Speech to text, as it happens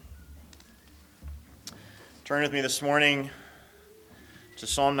Turn with me this morning to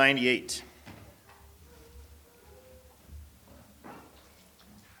Psalm 98.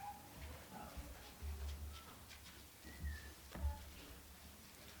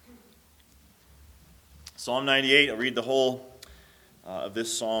 Psalm 98, I'll read the whole of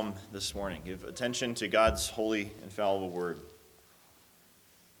this psalm this morning. Give attention to God's holy, infallible word.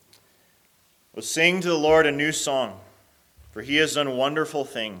 "Oh, sing to the Lord a new song, for he has done wonderful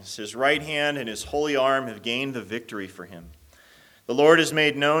things. His right hand and his holy arm have gained the victory for him. The Lord has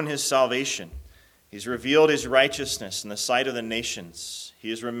made known his salvation. He's revealed his righteousness in the sight of the nations. He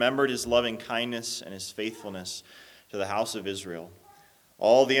has remembered his loving kindness and his faithfulness to the house of Israel.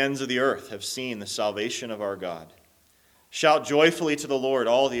 All the ends of the earth have seen the salvation of our God. Shout joyfully to the Lord,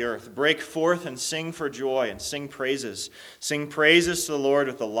 all the earth. Break forth and sing for joy and sing praises. Sing praises to the Lord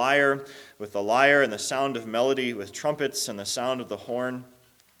with the lyre and the sound of melody, with trumpets and the sound of the horn.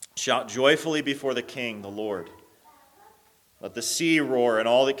 Shout joyfully before the King, the Lord. Let the sea roar and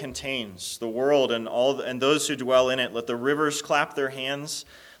all it contains, the world and those who dwell in it. Let the rivers clap their hands.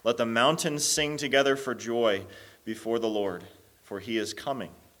 Let the mountains sing together for joy before the Lord, for he is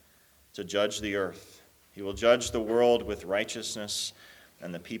coming to judge the earth. He will judge the world with righteousness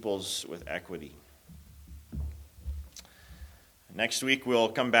and the peoples with equity." Next week, we'll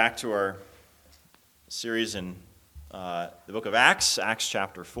come back to our series in the book of Acts, Acts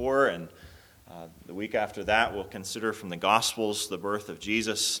chapter 4, and the week after that, we'll consider from the Gospels the birth of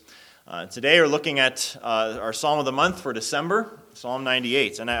Jesus. Today, we're looking at our Psalm of the month for December, Psalm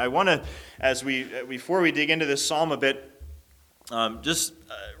 98. And I want to, before we dig into this psalm a bit, just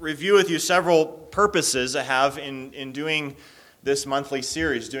review with you several purposes I have in doing this monthly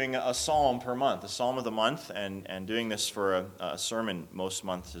series, doing a psalm per month, a psalm of the month, and doing this for a sermon most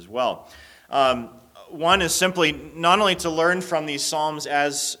months as well. One is simply not only to learn from these psalms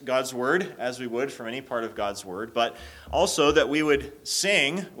as God's word, as we would from any part of God's word, but also that we would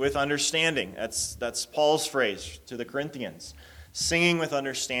sing with understanding. That's Paul's phrase to the Corinthians, singing with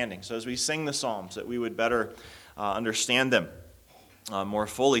understanding. So as we sing the psalms, that we would better understand them more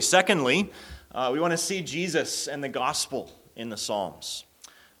fully. Secondly, we want to see Jesus and the gospel in the Psalms.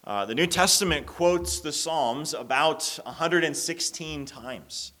 The New Testament quotes the Psalms about 116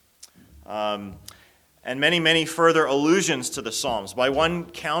 times. And many, many further allusions to the Psalms. By one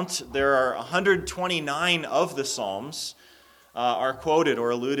count, there are 129 of the Psalms are quoted or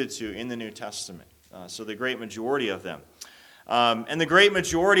alluded to in the New Testament. So the great majority of them. And the great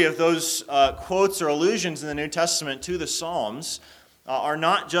majority of those quotes or allusions in the New Testament to the Psalms are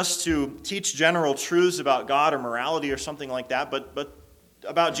not just to teach general truths about God or morality or something like that, but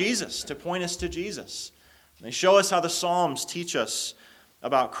about Jesus, to point us to Jesus. And they show us how the Psalms teach us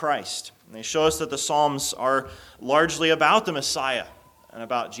about Christ. And they show us that the Psalms are largely about the Messiah and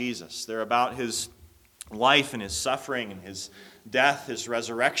about Jesus. They're about his life and his suffering and his death, his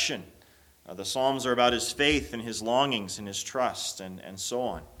resurrection. The Psalms are about his faith and his longings and his trust and so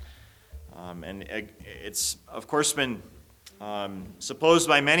on. And it's, of course, been supposed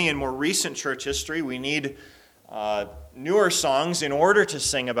by many in more recent church history we need newer songs in order to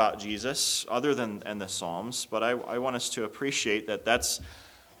sing about Jesus other than the Psalms. But I want us to appreciate that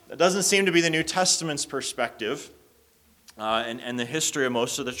doesn't seem to be the New Testament's perspective and the history of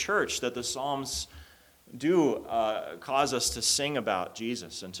most of the church, that the Psalms do cause us to sing about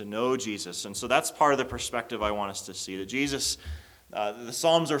Jesus and to know Jesus. And so that's part of the perspective I want us to see, that Jesus, the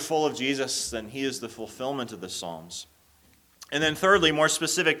Psalms are full of Jesus, and he is the fulfillment of the Psalms. And then thirdly, more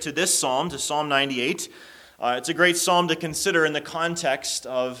specific to this psalm, to Psalm 98, it's a great psalm to consider in the context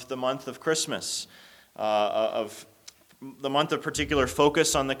of the month of Christmas, of the month of particular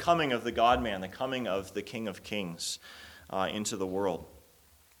focus on the coming of the God-man, the coming of the King of Kings into the world.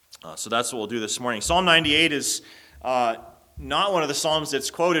 So that's what we'll do this morning. Psalm 98 is not one of the psalms that's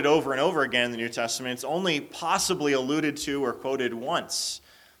quoted over and over again in the New Testament. It's only possibly alluded to or quoted once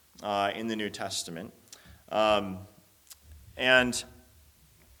in the New Testament. And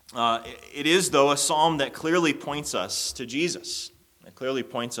it is, though, a psalm that clearly points us to Jesus. It clearly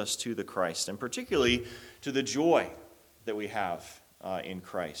points us to the Christ, and particularly to the joy that we have in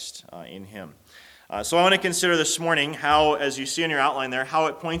Christ, in him. So I want to consider this morning how, as you see in your outline there, how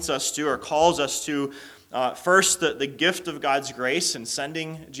it points us to or calls us to, first, the gift of God's grace in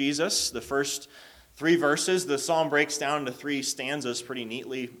sending Jesus. The first 3 verses, the psalm breaks down into 3 stanzas pretty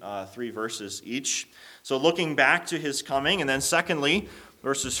neatly, 3 verses each. So looking back to his coming, and then secondly,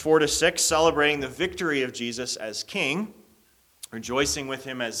 verses 4 to 6, celebrating the victory of Jesus as king, rejoicing with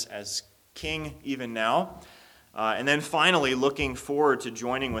him as king even now. And then finally, looking forward to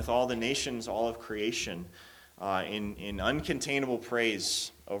joining with all the nations, all of creation, in uncontainable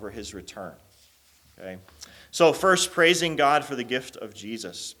praise over his return. Okay? So first, praising God for the gift of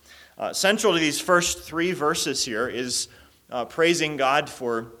Jesus. Central to these first three verses here is praising God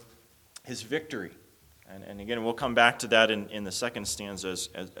for his victory. And again, we'll come back to that in the second stanza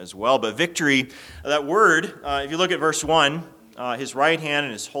as well. But victory, that word, if you look at verse 1, his right hand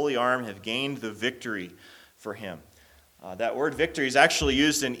and his holy arm have gained the victory for him. That word victory is actually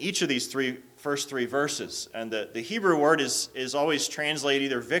used in each of these first three verses. And the Hebrew word is always translated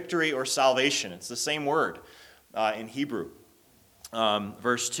either victory or salvation. It's the same word in Hebrew.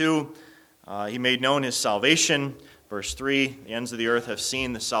 Verse 2, he made known his salvation. Verse 3, the ends of the earth have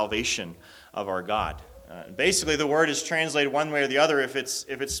seen the salvation of our God. Basically, the word is translated one way or the other. If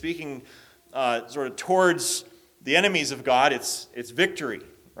it's speaking sort of towards the enemies of God, it's victory,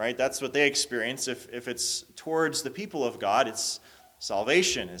 right? That's what they experience. If it's towards the people of God, it's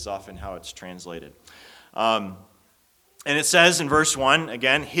salvation is often how it's translated. And it says in verse 1,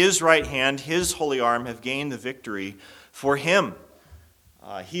 again, his right hand, his holy arm have gained the victory for him.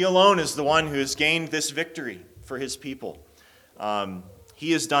 He alone is the one who has gained this victory for his people.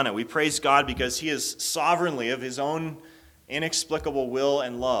 He has done it. We praise God because he has sovereignly, of his own inexplicable will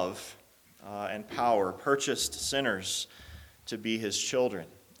and love and power, purchased sinners to be his children.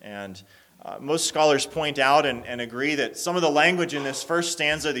 And most scholars point out and agree that some of the language in this first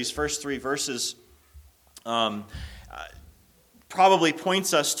stanza, these first three verses, probably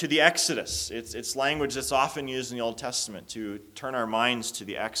points us to the Exodus. It's language that's often used in the Old Testament to turn our minds to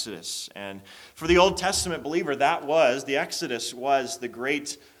the Exodus. And for the Old Testament believer, the Exodus was the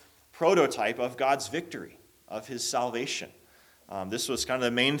great prototype of God's victory, of his salvation. This was kind of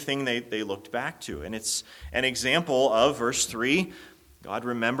the main thing they looked back to. And it's an example of, verse 3, God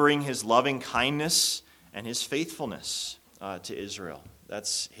remembering his loving kindness and his faithfulness to Israel.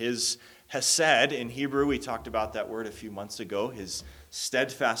 That's his Hesed in Hebrew. We talked about that word a few months ago. His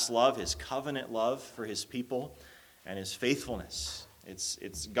steadfast love, his covenant love for his people, and his faithfulness.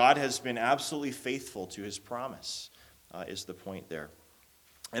 It's God has been absolutely faithful to his promise, is the point there.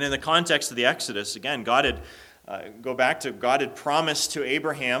 And in the context of the Exodus, again, God had promised to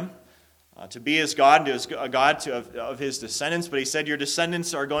Abraham to be his God, a God of his descendants, but he said, your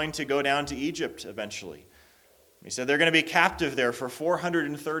descendants are going to go down to Egypt eventually. He said they're going to be captive there for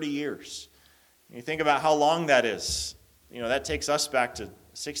 430 years. And you think about how long that is. That takes us back to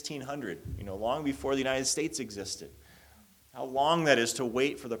 1600, long before the United States existed. How long that is to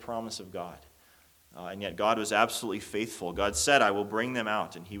wait for the promise of God. And yet God was absolutely faithful. God said, I will bring them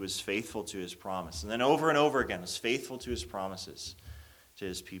out, and he was faithful to his promise. And then over and over again, was faithful to his promises to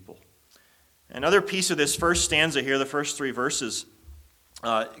his people. Another piece of this first stanza here, the first three verses,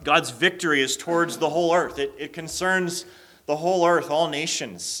 God's victory is towards the whole earth. It concerns the whole earth, all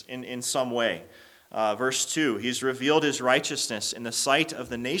nations in some way. Verse 2, he's revealed his righteousness in the sight of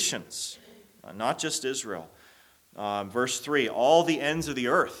the nations, not just Israel. Verse 3, all the ends of the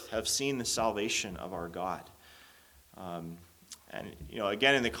earth have seen the salvation of our God.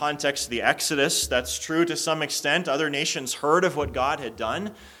 Again, in the context of the Exodus, that's true to some extent. Other nations heard of what God had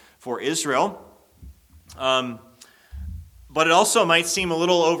done for Israel. But it also might seem a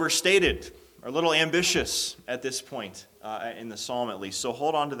little overstated or a little ambitious at this point in the psalm at least. So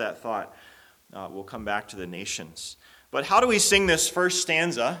hold on to that thought. We'll come back to the nations. But how do we sing this first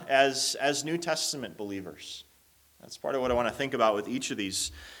stanza as New Testament believers? That's part of what I want to think about with each of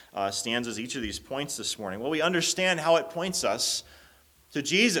these stanzas, each of these points this morning. Well, we understand how it points us to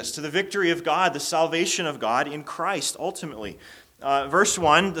Jesus, to the victory of God, the salvation of God in Christ ultimately. Verse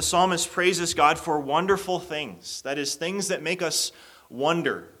 1, the psalmist praises God for wonderful things. That is, things that make us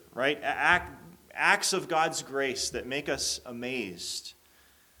wonder, right? Acts of God's grace that make us amazed.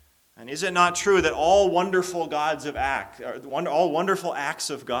 And is it not true that all wonderful acts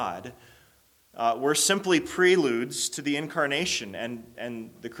of God were simply preludes to the incarnation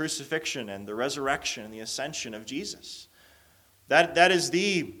and the crucifixion and the resurrection and the ascension of Jesus? That is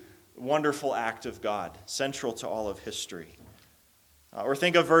the wonderful act of God, central to all of history. Or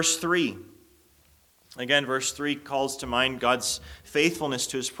think of verse 3. Again, verse 3 calls to mind God's faithfulness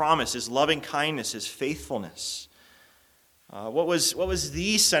to his promise, his loving kindness, his faithfulness. What was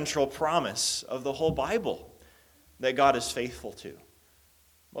the central promise of the whole Bible that God is faithful to?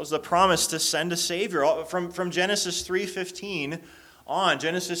 What was the promise to send a Savior? From Genesis 3:15 on,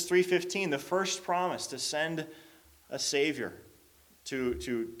 Genesis 3:15, the first promise to send a Savior,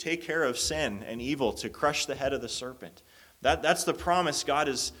 to take care of sin and evil, to crush the head of the serpent. That's the promise God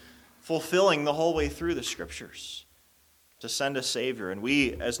is fulfilling the whole way through the Scriptures, to send a Savior. And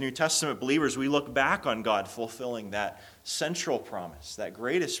we, as New Testament believers, we look back on God fulfilling that central promise, that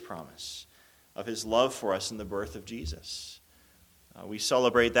greatest promise of his love for us in the birth of Jesus. We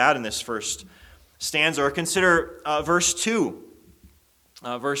celebrate that in this first stanza, or consider verse 2.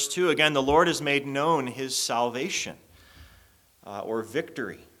 Verse 2, again, the Lord has made known his salvation or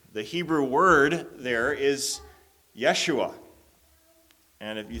victory. The Hebrew word there is Yeshua.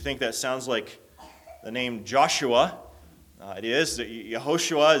 And if you think that sounds like the name Joshua, it is.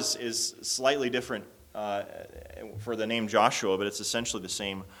 Yehoshua is slightly different for the name Joshua, but it's essentially the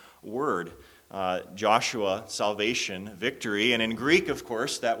same word. Joshua, salvation, victory. And in Greek, of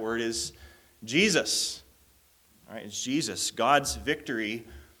course, that word is Jesus. All right, it's Jesus. God's victory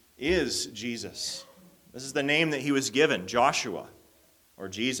is Jesus. This is the name that he was given, Joshua, or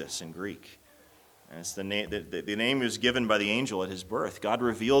Jesus in Greek. And it's the name he was given by the angel at his birth. God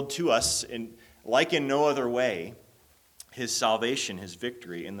revealed to us, like in no other way, his salvation, his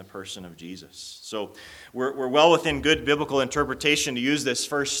victory in the person of Jesus. So we're well within good biblical interpretation to use this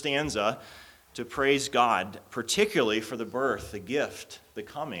first stanza to praise God, particularly for the birth, the gift, the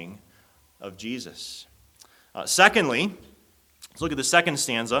coming of Jesus. Secondly, let's look at the second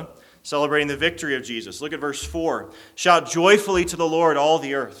stanza, celebrating the victory of Jesus. Look at verse 4. Shout joyfully to the Lord, all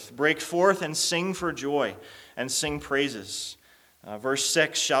the earth. Break forth and sing for joy and sing praises. Verse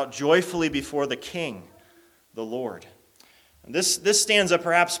 6, shout joyfully before the King, the Lord. This stanza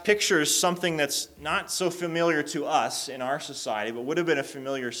perhaps pictures something that's not so familiar to us in our society, but would have been a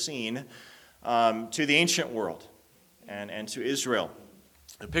familiar scene to the ancient world and to Israel.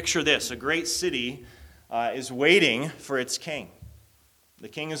 Picture this, a great city is waiting for its king. The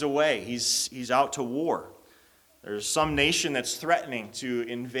king is away. He's out to war. There's some nation that's threatening to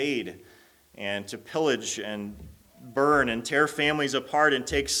invade and to pillage and burn and tear families apart and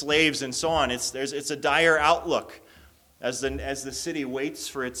take slaves and so on. It's a dire outlook as the city waits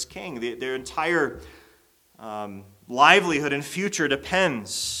for its king. Their entire livelihood and future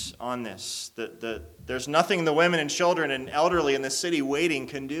depends on this. There's nothing the women and children and elderly in the city waiting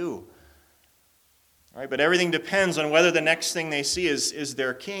can do. Right, but everything depends on whether the next thing they see is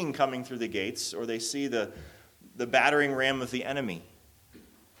their king coming through the gates, or they see the battering ram of the enemy.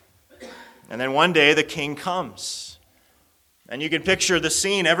 And then one day the king comes. And you can picture the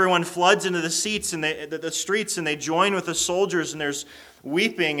scene. Everyone floods into the streets and they join with the soldiers, and there's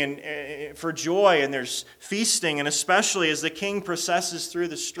weeping and for joy, and there's feasting, and especially as the king processes through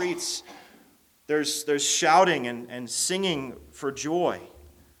the streets, there's shouting and singing for joy.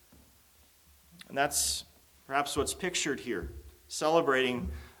 And that's perhaps what's pictured here, celebrating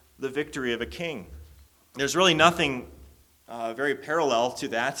the victory of a king. There's really nothing very parallel to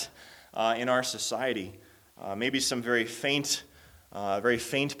that in our society. Maybe some very faint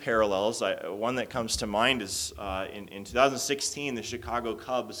parallels. One that comes to mind is in 2016, the Chicago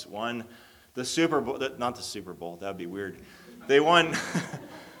Cubs won the Super Bowl. Not the Super Bowl. That would be weird. They won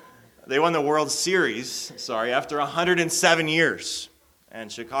the World Series, after 107 years. And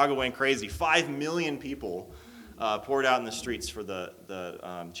Chicago went crazy. 5 million people poured out in the streets for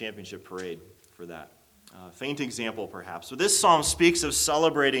the championship parade for that. Faint example, perhaps. But this psalm speaks of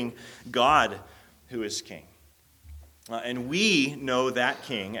celebrating God, who is king. And we know that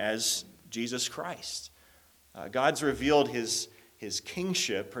king as Jesus Christ. God's revealed his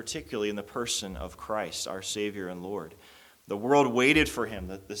kingship, particularly in the person of Christ, our Savior and Lord. The world waited for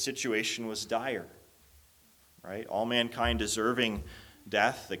him. The situation was dire. Right? All mankind deserving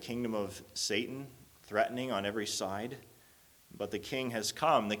death, the kingdom of Satan threatening on every side. But the king has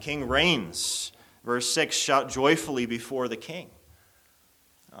come. The king reigns. Verse 6, shout joyfully before the king.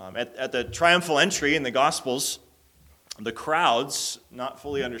 At the triumphal entry in the Gospels, the crowds, not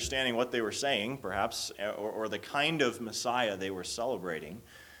fully understanding what they were saying, perhaps, or the kind of Messiah they were celebrating,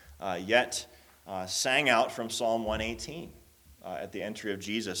 yet sang out from Psalm 118 at the entry of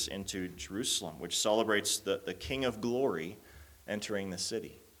Jesus into Jerusalem, which celebrates the King of Glory entering the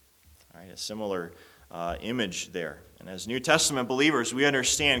city. All right, a similar image there. And as New Testament believers, we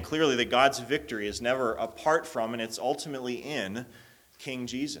understand clearly that God's victory is never apart from, and it's ultimately in, King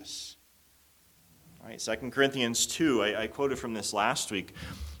Jesus. All right, 2 Corinthians 2, I quoted from this last week.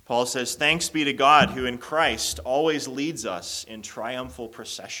 Paul says, "Thanks be to God who in Christ always leads us in triumphal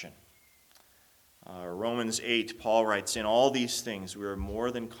procession." Romans 8, Paul writes, "In all these things we are more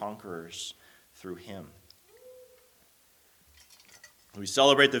than conquerors through him." We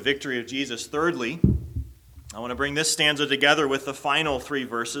celebrate the victory of Jesus. Thirdly, I want to bring this stanza together with the final 3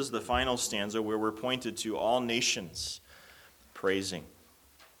 verses, the final stanza where we're pointed to all nations praising.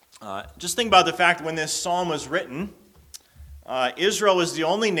 Just think about the fact when this psalm was written, Israel was the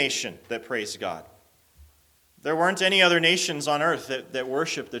only nation that praised God. There weren't any other nations on earth that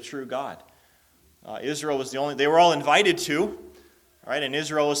worshiped the true God. Israel was the only, they were all invited to, right? And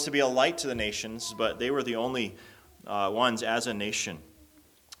Israel was to be a light to the nations, but they were the only ones as a nation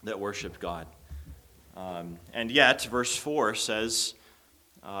that worshiped God. And yet, verse 4 says,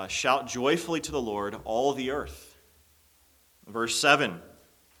 shout joyfully to the Lord, all the earth. Verse 7,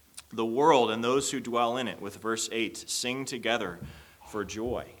 the world and those who dwell in it. With verse 8, sing together for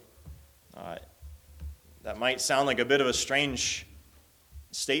joy. That might sound like a bit of a strange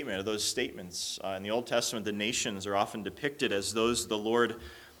statement, of those statements. In the Old Testament, the nations are often depicted as those the Lord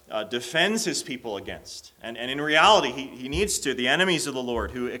defends his people against. And in reality, he needs to. The enemies of the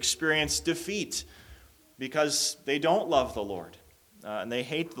Lord who experience defeat because they don't love the Lord and they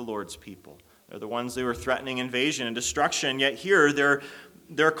hate the Lord's people. They're the ones who are threatening invasion and destruction. Yet here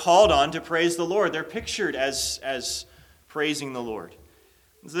they're called on to praise the Lord. They're pictured as praising the Lord.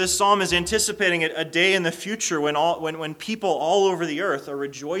 This psalm is anticipating a day in the future when people all over the earth are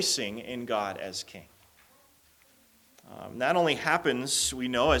rejoicing in God as King. That only happens, we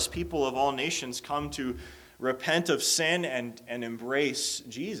know, as people of all nations come to repent of sin and embrace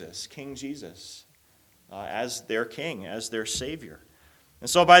Jesus, King Jesus, as their King, as their Savior. And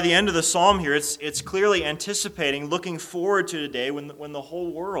so by the end of the psalm here, it's clearly anticipating, looking forward to the day when the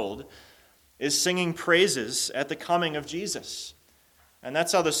whole world is singing praises at the coming of Jesus. And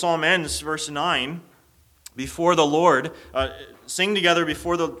that's how the psalm ends, verse 9. Before the Lord, sing together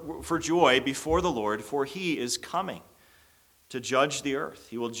for joy before the Lord, for he is coming to judge the earth.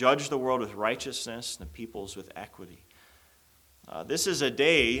 He will judge the world with righteousness and the peoples with equity. This is a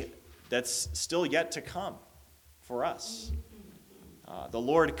day that's still yet to come for us. The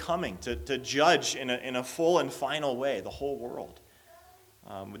Lord coming to judge in a full and final way the whole world.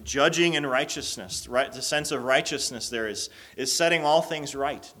 Judging in righteousness, right? The sense of righteousness there is setting all things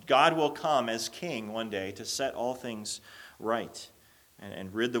right. God will come as King one day to set all things right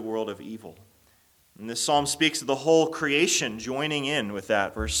and rid the world of evil. And this psalm speaks of the whole creation joining in with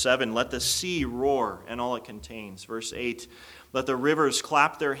that. Verse 7, let the sea roar and all it contains. Verse 8, let the rivers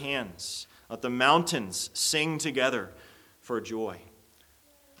clap their hands. Let the mountains sing together for joy.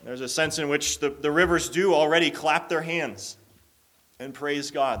 There's a sense in which the rivers do already clap their hands and praise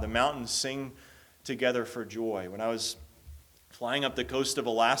God. The mountains sing together for joy. When I was flying up the coast of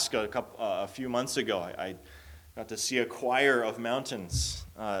Alaska a few months ago, I got to see a choir of mountains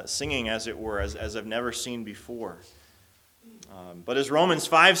singing, as it were, as I've never seen before. But as Romans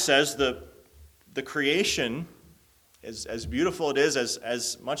 5 says, the creation, as beautiful it is,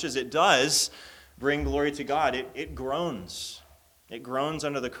 as much as it does bring glory to God, it groans. It groans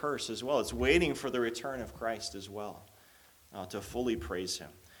under the curse as well. It's waiting for the return of Christ as well. To fully praise him.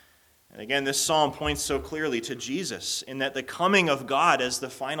 And again, this psalm points so clearly to Jesus in that the coming of God as the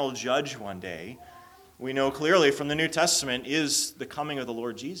final judge one day, we know clearly from the New Testament, is the coming of the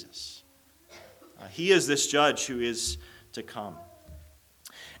Lord Jesus. He is this judge who is to come.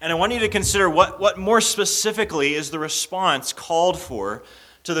 And I want you to consider what more specifically is the response called for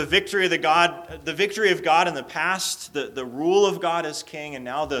to the victory of God in the past, the rule of God as King, and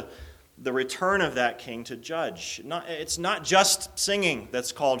now the return of that King to judge. It's not just singing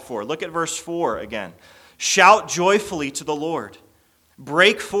that's called for. Look at verse 4 again. Shout joyfully to the Lord.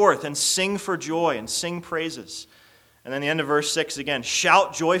 Break forth and sing for joy and sing praises. And then the end of verse 6 again.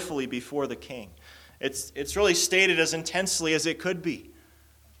 Shout joyfully before the King. It's really stated as intensely as it could be.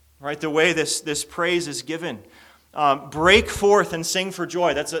 Right? The way this praise is given. Break forth and sing for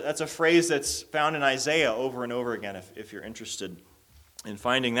joy. That's a phrase that's found in Isaiah over and over again if you're interested in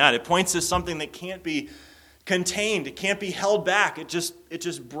finding that. It points to something that can't be contained. It can't be held back. It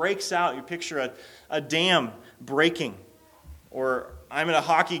just breaks out. You picture a dam breaking. Or I'm at a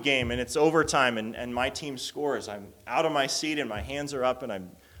hockey game and it's overtime and my team scores. I'm out of my seat and my hands are up and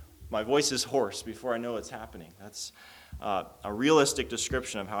my voice is hoarse before I know what's happening. That's a realistic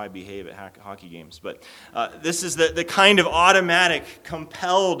description of how I behave at hockey games. But this is the kind of automatic,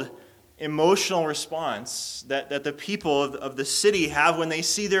 compelled emotional response that the people of the city have when they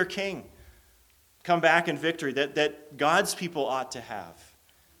see their king come back in victory, that God's people ought to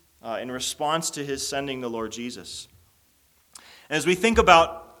have in response to his sending the Lord Jesus. And as we think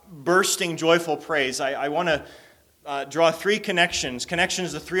about bursting joyful praise, I want to draw three connections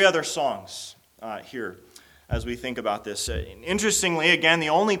to three other songs here as we think about this. Interestingly, again, the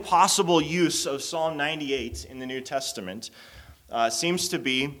only possible use of Psalm 98 in the New Testament seems to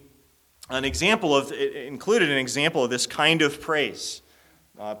be included an example of this kind of praise.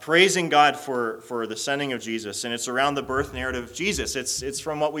 Praising God for the sending of Jesus, and it's around the birth narrative of Jesus. It's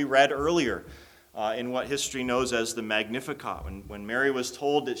from what we read earlier in what history knows as the Magnificat. When Mary was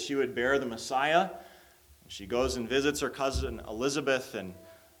told that she would bear the Messiah, she goes and visits her cousin Elizabeth, and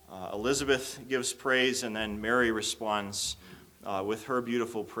Elizabeth gives praise, and then Mary responds with her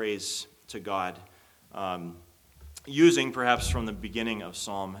beautiful praise to God, using perhaps from the beginning of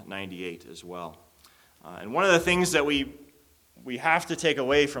Psalm 98 as well. And one of the things that we have to take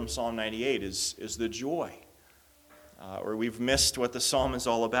away from Psalm 98 is the joy. Or we've missed what the psalm is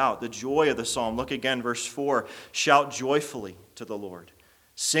all about. The joy of the psalm. Look again, verse 4. Shout joyfully to the Lord.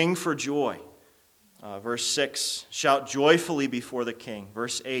 Sing for joy. Verse 6. Shout joyfully before the King.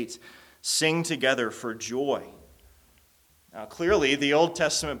 Verse 8. Sing together for joy. Now, clearly, the Old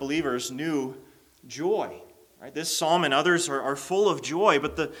Testament believers knew joy. Right? This psalm and others are full of joy,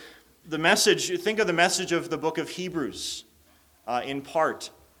 but the message, think of the message of the book of Hebrews in part.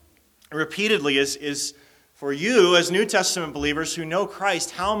 Repeatedly is for you as New Testament believers who know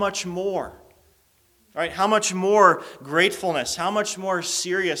Christ, how much more? Right? How much more gratefulness, how much more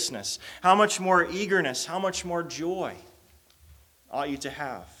seriousness, how much more eagerness, how much more joy ought you to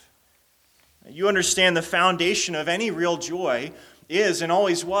have? You understand the foundation of any real joy is and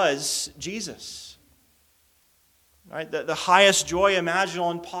always was Jesus. Right? The highest joy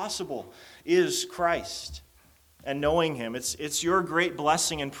imaginable and possible is Christ. And knowing Him, it's your great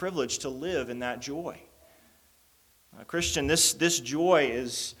blessing and privilege to live in that joy. Christian, this joy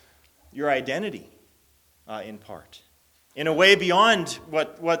is your identity in part. In a way beyond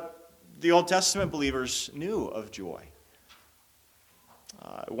what the Old Testament believers knew of joy.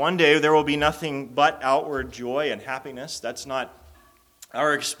 One day there will be nothing but outward joy and happiness. That's not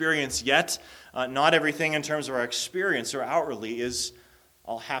our experience yet. Not everything in terms of our experience or outwardly is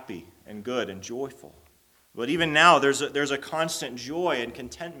all happy and good and joyful. But even now there's a constant joy and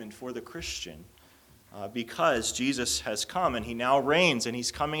contentment for the Christian because Jesus has come and He now reigns and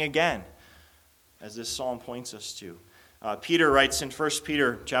He's coming again, as this psalm points us to. Peter writes in 1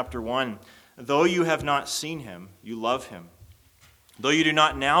 Peter chapter 1, though you have not seen Him, you love Him. Though you do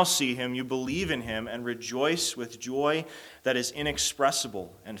not now see Him, you believe in Him and rejoice with joy that is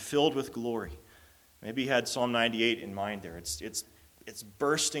inexpressible and filled with glory. Maybe you had Psalm 98 in mind there. It's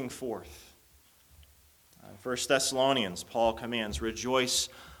bursting forth. In 1 Thessalonians, Paul commands, rejoice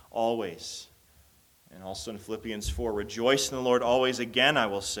always. And also in Philippians 4, rejoice in the Lord always. Again, I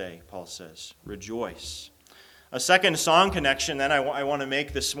will say, Paul says, rejoice. A second song connection then I want to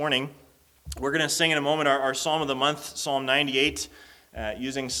make this morning. We're going to sing in a moment our Psalm of the Month, Psalm 98,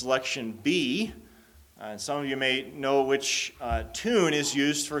 using selection B. Some of you may know which tune is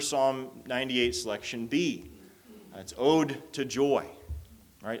used for Psalm 98 selection B. It's Ode to Joy,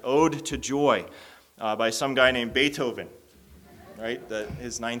 right? Ode to Joy by some guy named Beethoven, right?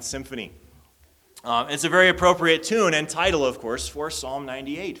 His Ninth Symphony. It's a very appropriate tune and title, of course, for Psalm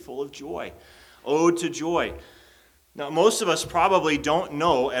 98, full of joy. Ode to Joy. Now, most of us probably don't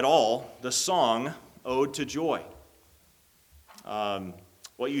know at all the song Ode to Joy.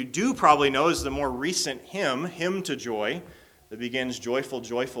 What you do probably know is the more recent Hymn to Joy, that begins, joyful,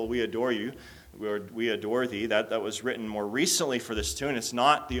 joyful, we adore you, we adore thee. That was written more recently for this tune. It's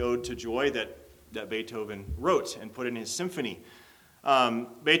not the Ode to Joy that Beethoven wrote and put in his symphony.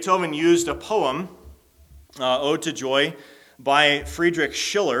 Beethoven used a poem, Ode to Joy, by Friedrich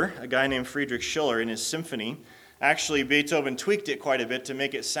Schiller, a guy named Friedrich Schiller, in his symphony. Actually, Beethoven tweaked it quite a bit to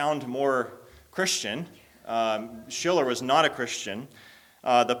make it sound more Christian. Schiller was not a Christian.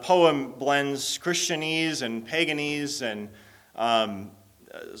 The poem blends Christianese and paganese, and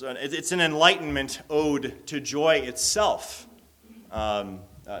it's an Enlightenment ode to joy itself.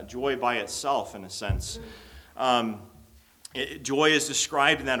 Joy by itself, in a sense. Joy is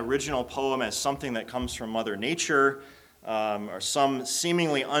described in that original poem as something that comes from Mother Nature, or some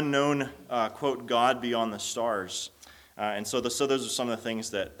seemingly unknown, quote, God beyond the stars. And so those are some of the things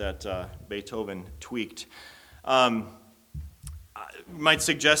that Beethoven tweaked. Might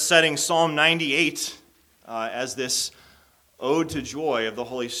suggest setting Psalm 98 as this ode to joy of the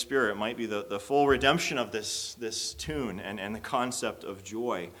Holy Spirit might be the full redemption of this tune and the concept of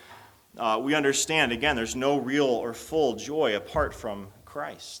joy. We understand, again, there's no real or full joy apart from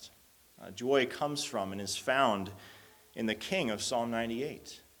Christ. Joy comes from and is found in the King of Psalm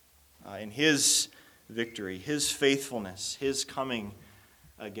 98, in His victory, His faithfulness, His coming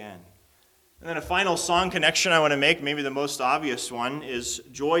again. And then a final song connection I want to make, maybe the most obvious one, is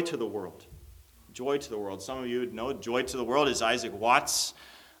Joy to the World. Joy to the World. Some of you know Joy to the World is Isaac Watts'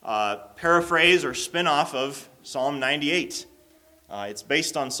 paraphrase or spin-off of Psalm 98. It's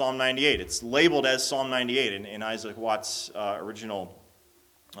based on Psalm 98. It's labeled as Psalm 98 in Isaac Watts' original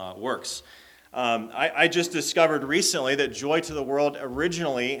works. I just discovered recently that Joy to the World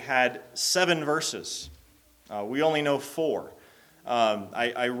originally had 7 verses. We only know 4.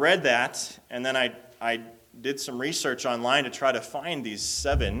 I read that, and then I did some research online to try to find these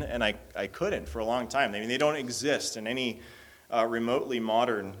 7, and I couldn't for a long time. I mean, they don't exist in any remotely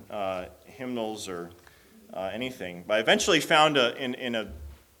modern hymnals or anything. But I eventually found in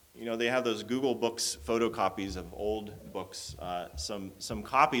they have those Google Books photocopies of old books, some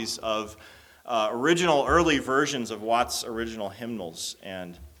copies of original early versions of Watts' original hymnals,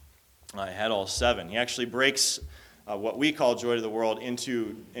 and I had all 7. He actually breaks what we call Joy to the World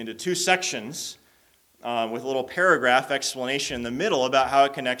into 2 sections with a little paragraph explanation in the middle about how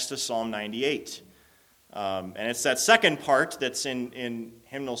it connects to Psalm 98. And it's that second part that's in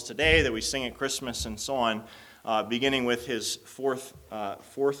hymnals today that we sing at Christmas and so on, beginning with his fourth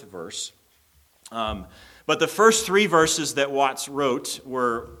verse. But the first 3 verses that Watts wrote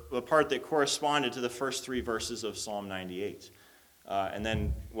were the part that corresponded to the first 3 verses of Psalm 98. And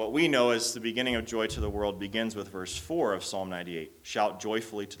then what we know as the beginning of Joy to the World begins with verse 4 of Psalm 98. Shout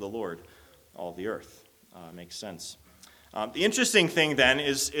joyfully to the Lord, all the earth. Makes sense. The interesting thing then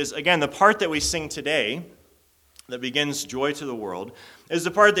is, again, the part that we sing today that begins Joy to the World is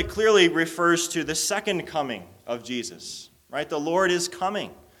the part that clearly refers to the second coming of Jesus. Right? The Lord is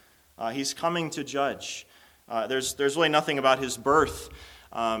coming. He's coming to judge. There's really nothing about his birth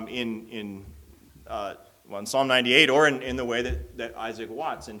in Psalm 98 or in the way that Isaac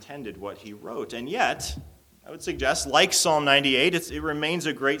Watts intended what he wrote. And yet, I would suggest, like Psalm 98, it remains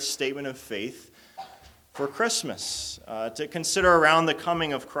a great statement of faith for Christmas, to consider around the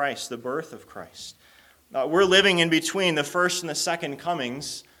coming of Christ, the birth of Christ. We're living in between the first and the second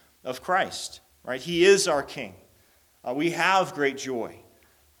comings of Christ. Right? He is our King. We have great joy.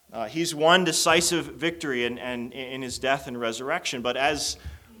 He's won decisive victory in his death and resurrection, but as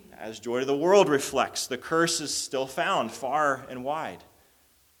Joy to the World reflects, the curse is still found far and wide.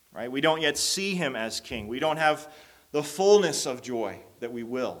 Right? We don't yet see him as king. We don't have the fullness of joy that we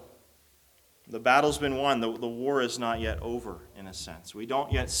will. The battle's been won. The war is not yet over, in a sense. We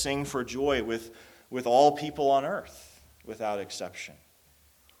don't yet sing for joy with all people on earth, without exception.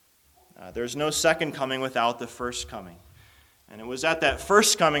 There's no second coming without the first coming. And it was at that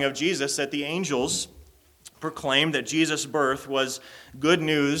first coming of Jesus that the angels proclaimed that Jesus' birth was good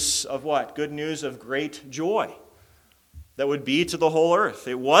news of what? Good news of great joy that would be to the whole earth.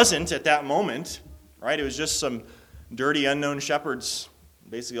 It wasn't at that moment, right? It was just some dirty, unknown shepherds,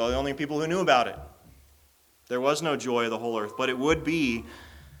 basically the only people who knew about it. There was no joy of the whole earth, but it would be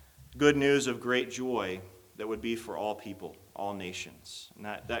good news of great joy that would be for all people, all nations. And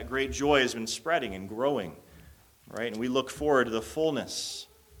that great joy has been spreading and growing, right? And we look forward to the fullness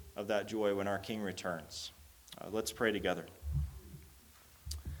of that joy when our King returns. Let's pray together.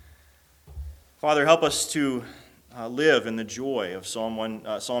 Father, help us to live in the joy of Psalm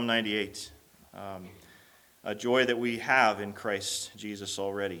 98, a joy that we have in Christ Jesus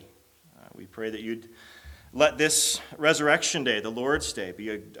already. We pray that you'd let this resurrection day, the Lord's Day, be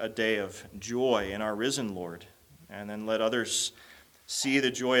a day of joy in our risen Lord, and then let others see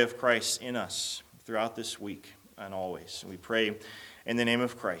the joy of Christ in us throughout this week and always. We pray in the name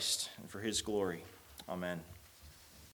of Christ and for his glory. Amen.